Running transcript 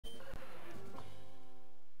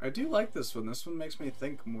I do like this one. This one makes me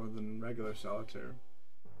think more than regular solitaire.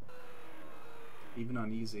 Even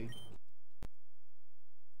on easy.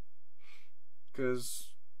 Because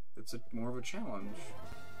it's more of a challenge.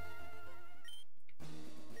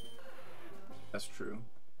 That's true.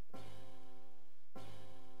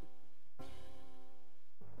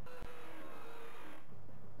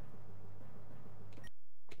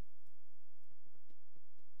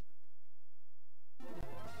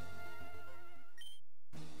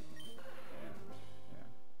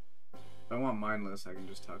 If I want mindless, I can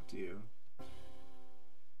just talk to you.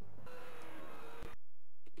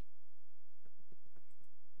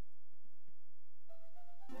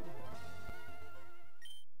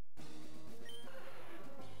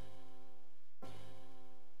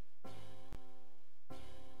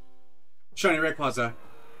 Shiny Rayquaza.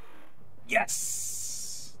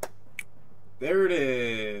 Yes! There it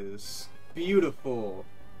is. Beautiful.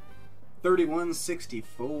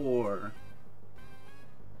 3164.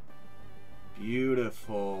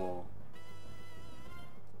 Beautiful.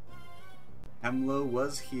 Hemlo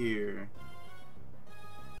was here.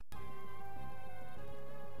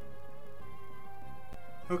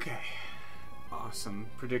 Okay. Awesome.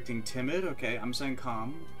 Predicting timid. Okay, I'm saying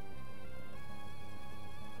calm.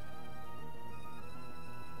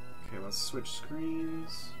 Okay, let's switch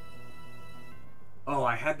screens. Oh,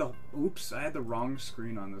 I had the... Oops, I had the wrong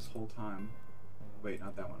screen on this whole time. Wait,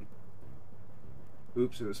 not that one.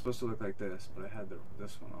 Oops, it was supposed to look like this, but I had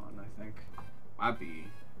this one on, I think. Might be.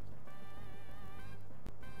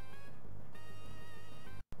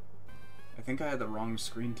 I think I had the wrong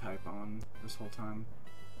screen type on this whole time.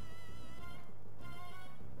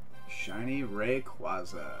 Shiny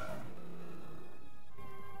Rayquaza.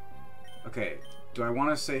 Okay, do I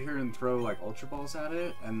want to sit here and throw like Ultra Balls at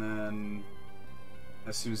it, and then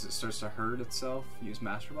as soon as it starts to hurt itself, use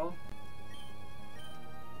Master Ball?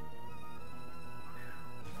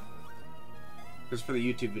 Because for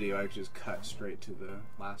the YouTube video, I just cut straight to the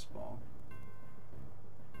last ball.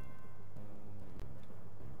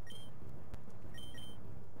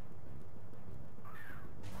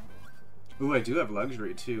 Ooh, I do have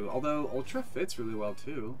Luxury too, although Ultra fits really well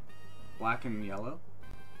too. Black and yellow.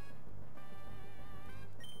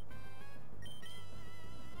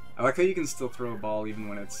 I like how you can still throw a ball even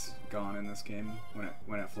when it's gone in this game,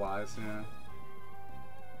 when it flies, yeah.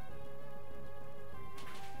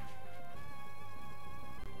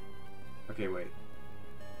 Okay, wait.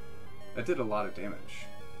 That did a lot of damage.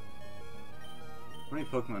 How many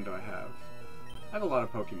Pokemon do I have? I have a lot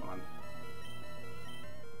of Pokemon.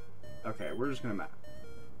 Okay, we're just gonna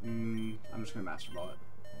I'm just gonna Master Ball it.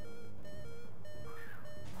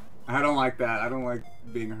 I don't like that. I don't like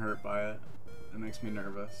being hurt by it. It makes me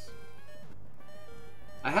nervous.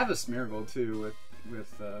 I have a Smeargle too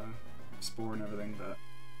with Spore and everything, but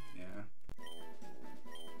yeah.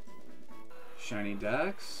 Shiny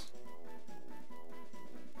Dex.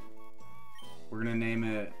 We're gonna name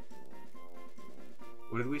it.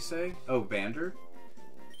 What did we say? Oh, Vander.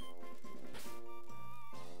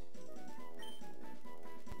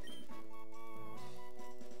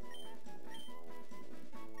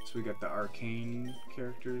 So we got the arcane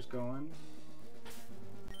characters going.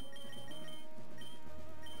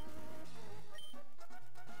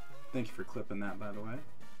 Thank you for clipping that, by the way.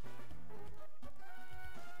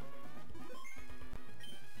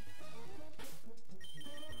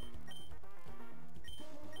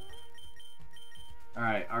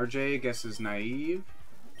 Alright, RJ guesses naive.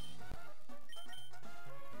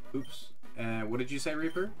 Oops. What did you say,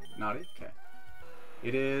 Reaper? Naughty? Okay.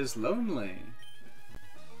 It is lonely.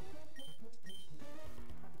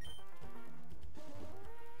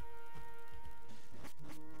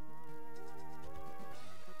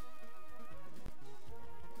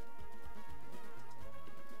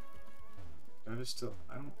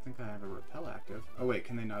 I don't think I have a repel active. Oh wait,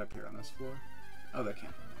 can they not appear on this floor? Oh, they can.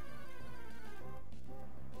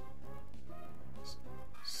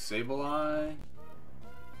 Sableye.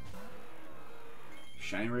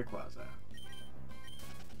 Shiny Rayquaza.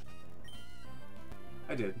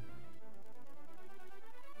 I did.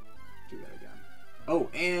 Do that again. Oh,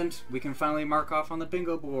 and we can finally mark off on the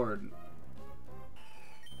bingo board.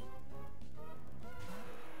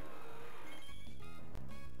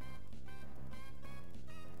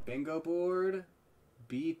 Bingo board,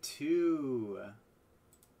 B2.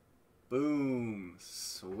 Boom.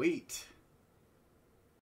 Sweet.